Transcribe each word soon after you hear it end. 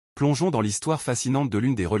Plongeons dans l'histoire fascinante de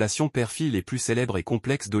l'une des relations père-fille les plus célèbres et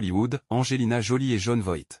complexes d'Hollywood, Angelina Jolie et Jon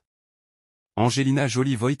Voight. Angelina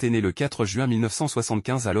Jolie Voight est née le 4 juin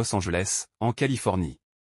 1975 à Los Angeles, en Californie.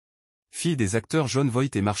 Fille des acteurs Jon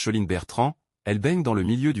Voight et Marceline Bertrand, elle baigne dans le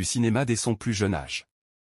milieu du cinéma dès son plus jeune âge.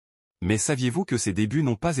 Mais saviez-vous que ses débuts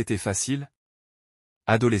n'ont pas été faciles?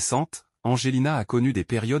 Adolescente, Angelina a connu des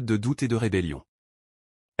périodes de doute et de rébellion.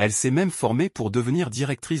 Elle s'est même formée pour devenir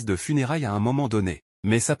directrice de funérailles à un moment donné,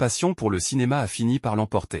 mais sa passion pour le cinéma a fini par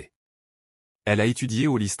l'emporter. Elle a étudié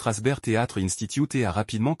au Lee Strasberg Theatre Institute et a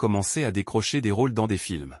rapidement commencé à décrocher des rôles dans des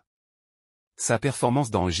films. Sa performance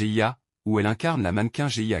dans GIA, où elle incarne la mannequin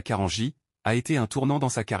GIA Karanji, a été un tournant dans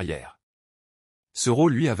sa carrière. Ce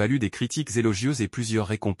rôle lui a valu des critiques élogieuses et plusieurs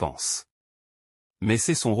récompenses. Mais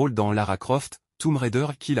c'est son rôle dans Lara Croft, Tomb Raider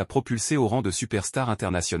qui l'a propulsée au rang de superstar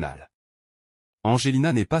internationale.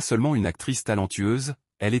 Angelina n'est pas seulement une actrice talentueuse,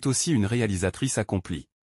 elle est aussi une réalisatrice accomplie.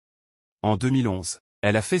 En 2011,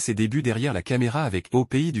 elle a fait ses débuts derrière la caméra avec Au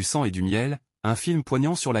pays du sang et du miel, un film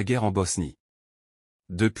poignant sur la guerre en Bosnie.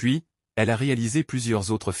 Depuis, elle a réalisé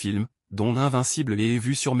plusieurs autres films, dont L'Invincible et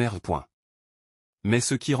Vue sur mer. Mais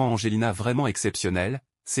ce qui rend Angelina vraiment exceptionnelle,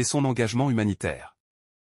 c'est son engagement humanitaire.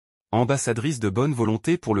 Ambassadrice de bonne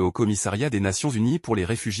volonté pour le Haut-Commissariat des Nations Unies pour les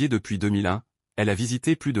réfugiés depuis 2001, elle a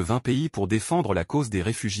visité plus de 20 pays pour défendre la cause des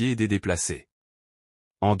réfugiés et des déplacés.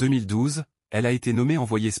 En 2012, elle a été nommée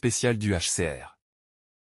envoyée spéciale du HCR.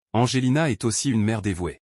 Angelina est aussi une mère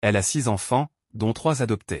dévouée. Elle a 6 enfants, dont 3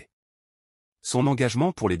 adoptés. Son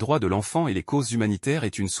engagement pour les droits de l'enfant et les causes humanitaires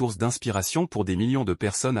est une source d'inspiration pour des millions de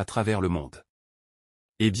personnes à travers le monde.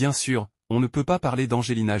 Et bien sûr, on ne peut pas parler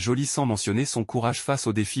d'Angelina Jolie sans mentionner son courage face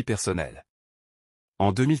aux défis personnels.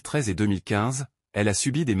 En 2013 et 2015, elle a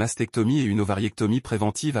subi des mastectomies et une ovariectomie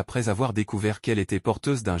préventive après avoir découvert qu'elle était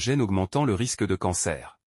porteuse d'un gène augmentant le risque de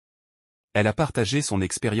cancer. Elle a partagé son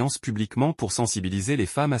expérience publiquement pour sensibiliser les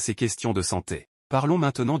femmes à ces questions de santé. Parlons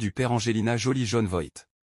maintenant du père Angelina Jolie Jon Voight.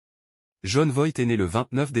 Jon Voight est né le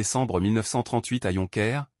 29 décembre 1938 à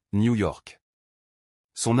Yonkers, New York.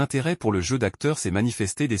 Son intérêt pour le jeu d'acteur s'est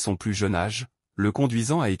manifesté dès son plus jeune âge, le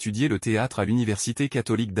conduisant à étudier le théâtre à l'Université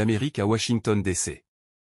catholique d'Amérique à Washington, D.C.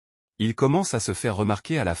 Il commence à se faire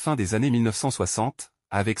remarquer à la fin des années 1960,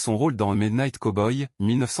 avec son rôle dans Midnight Cowboy,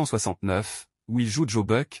 1969, où il joue Joe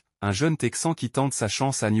Buck, un jeune Texan qui tente sa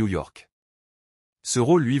chance à New York. Ce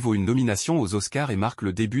rôle lui vaut une nomination aux Oscars et marque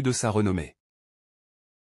le début de sa renommée.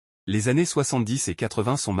 Les années 70 et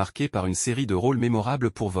 80 sont marquées par une série de rôles mémorables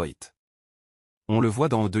pour Voight. On le voit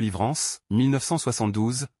dans Délivrance,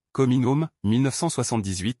 1972, Coming Home,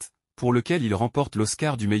 1978, pour lequel il remporte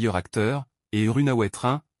l'Oscar du meilleur acteur, et Runaway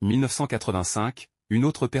Train, 1985, une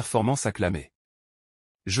autre performance acclamée.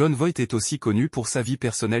 Jon Voight est aussi connu pour sa vie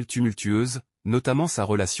personnelle tumultueuse, notamment sa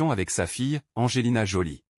relation avec sa fille, Angelina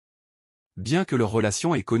Jolie. Bien que leur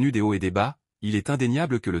relation ait connu des hauts et des bas, il est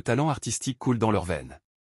indéniable que le talent artistique coule dans leurs veines.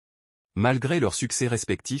 Malgré leurs succès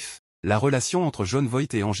respectifs, la relation entre Jon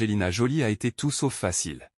Voight et Angelina Jolie a été tout sauf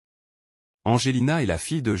facile. Angelina est la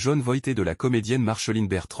fille de Jon Voight et de la comédienne Marceline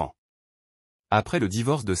Bertrand. Après le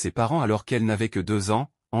divorce de ses parents alors qu'elle n'avait que 2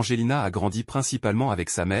 ans, Angelina a grandi principalement avec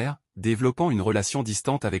sa mère, développant une relation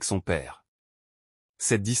distante avec son père.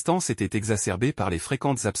 Cette distance était exacerbée par les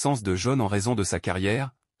fréquentes absences de Jon en raison de sa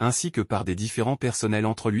carrière, ainsi que par des différends personnels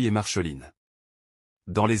entre lui et Marceline.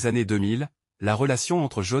 Dans les années 2000, la relation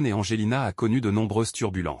entre Jon et Angelina a connu de nombreuses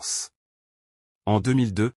turbulences. En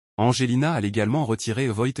 2002, Angelina a légalement retiré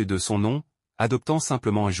Voight de son nom, adoptant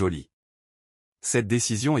simplement Jolie. Cette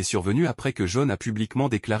décision est survenue après que Jon a publiquement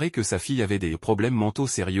déclaré que sa fille avait des problèmes mentaux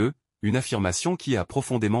sérieux, une affirmation qui a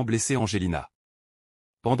profondément blessé Angelina.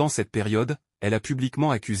 Pendant cette période, elle a publiquement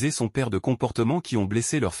accusé son père de comportements qui ont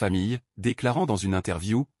blessé leur famille, déclarant dans une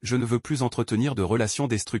interview « Je ne veux plus entretenir de relations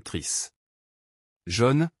destructrices ».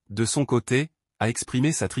 Jon, de son côté, a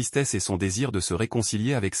exprimé sa tristesse et son désir de se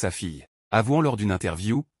réconcilier avec sa fille, avouant lors d'une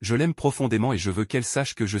interview « Je l'aime profondément et je veux qu'elle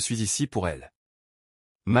sache que je suis ici pour elle ».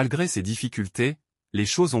 Malgré ces difficultés, les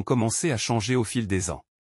choses ont commencé à changer au fil des ans.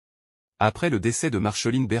 Après le décès de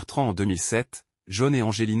Marceline Bertrand en 2007, Jon et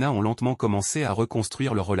Angelina ont lentement commencé à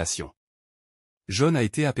reconstruire leur relation. Jon a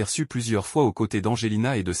été aperçu plusieurs fois aux côtés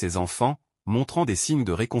d'Angelina et de ses enfants, montrant des signes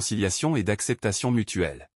de réconciliation et d'acceptation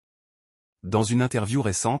mutuelle. Dans une interview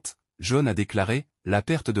récente, Jon a déclaré « La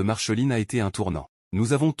perte de Marceline a été un tournant.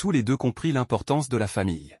 Nous avons tous les deux compris l'importance de la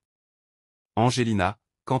famille. » Angelina,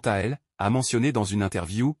 quant à elle, a mentionné dans une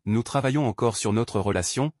interview « Nous travaillons encore sur notre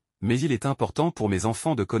relation, mais il est important pour mes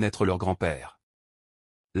enfants de connaître leur grand-père. »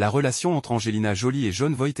 La relation entre Angelina Jolie et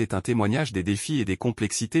Jon Voight est un témoignage des défis et des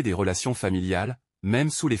complexités des relations familiales,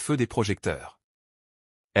 même sous les feux des projecteurs.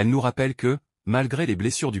 Elle nous rappelle que, malgré les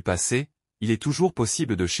blessures du passé, il est toujours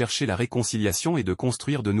possible de chercher la réconciliation et de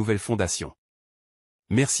construire de nouvelles fondations.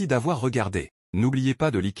 Merci d'avoir regardé. N'oubliez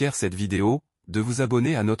pas de liker cette vidéo, de vous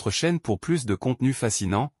abonner à notre chaîne pour plus de contenus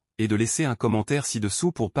fascinants, et de laisser un commentaire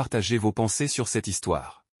ci-dessous pour partager vos pensées sur cette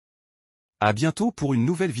histoire. À bientôt pour une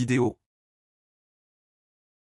nouvelle vidéo.